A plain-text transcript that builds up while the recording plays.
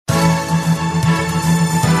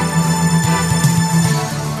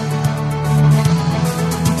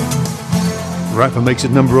Rafa makes it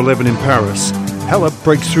number 11 in Paris. Halep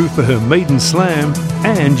breaks through for her maiden slam,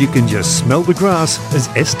 and you can just smell the grass as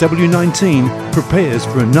SW19 prepares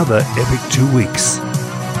for another epic 2 weeks.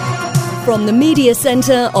 From the media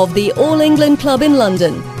centre of the All England Club in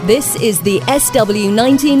London, this is the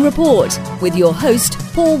SW19 Report with your host,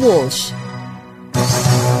 Paul Walsh.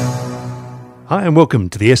 Hi and welcome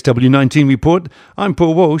to the SW19 Report. I'm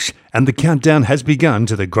Paul Walsh, and the countdown has begun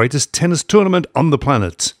to the greatest tennis tournament on the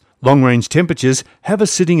planet. Long-range temperatures have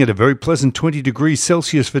us sitting at a very pleasant 20 degrees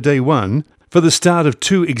Celsius for day one, for the start of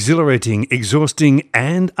 2 exhilarating, exhausting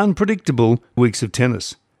and unpredictable weeks of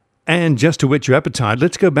tennis. And just to whet your appetite,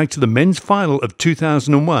 let's go back to the men's final of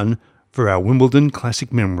 2001 for our Wimbledon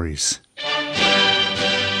classic memories.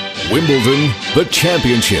 Wimbledon, the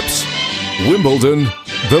championships. Wimbledon,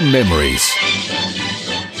 the memories.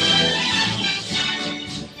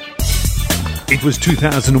 It was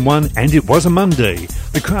 2001 and it was a Monday.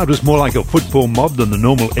 The crowd was more like a football mob than the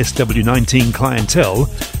normal SW19 clientele,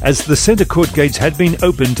 as the centre court gates had been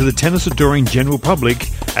opened to the tennis-adoring general public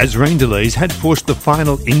as rain delays had forced the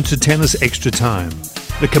final into tennis extra time.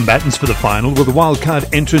 The combatants for the final were the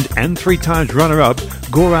wildcard entrant and 3 times runner-up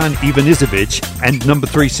Goran Ivanisevic and number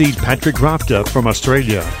 3 seed Patrick Rafter from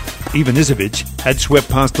Australia. Ivanisevic had swept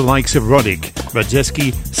past the likes of Roddick,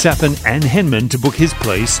 Radzeski, Safin and Henman to book his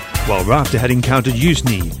place, while Rafter had encountered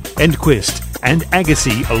Usny, Enquist and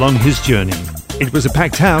Agassi along his journey. It was a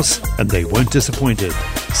packed house, and they weren't disappointed.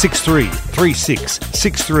 6-3, 3-6,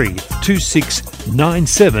 6-3, 2-6,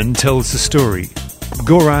 9-7 tells the story.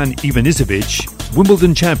 Goran Ivanisevic,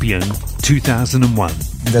 Wimbledon champion, 2001.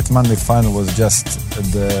 That Monday final was just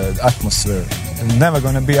the atmosphere. Never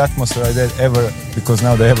going to be atmosphere like that ever, because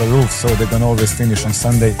now they have a roof, so they're going to always finish on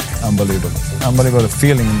Sunday. Unbelievable. Unbelievable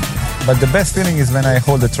feeling. But the best feeling is when I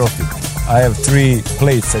hold the trophy. I have 3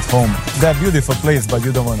 plates at home. They're beautiful plates, but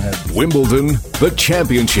you don't want to have. Wimbledon, the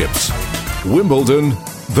championships. Wimbledon,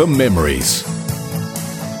 the memories.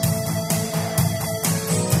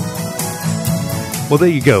 Well, there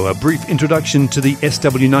you go, a brief introduction to the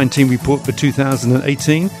SW19 report for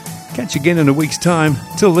 2018. Catch you again in a week's time.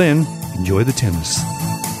 Till then, enjoy the tennis.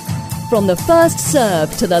 From the first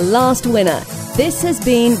serve to the last winner, this has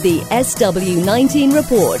been the SW19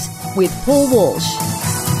 Report with Paul Walsh.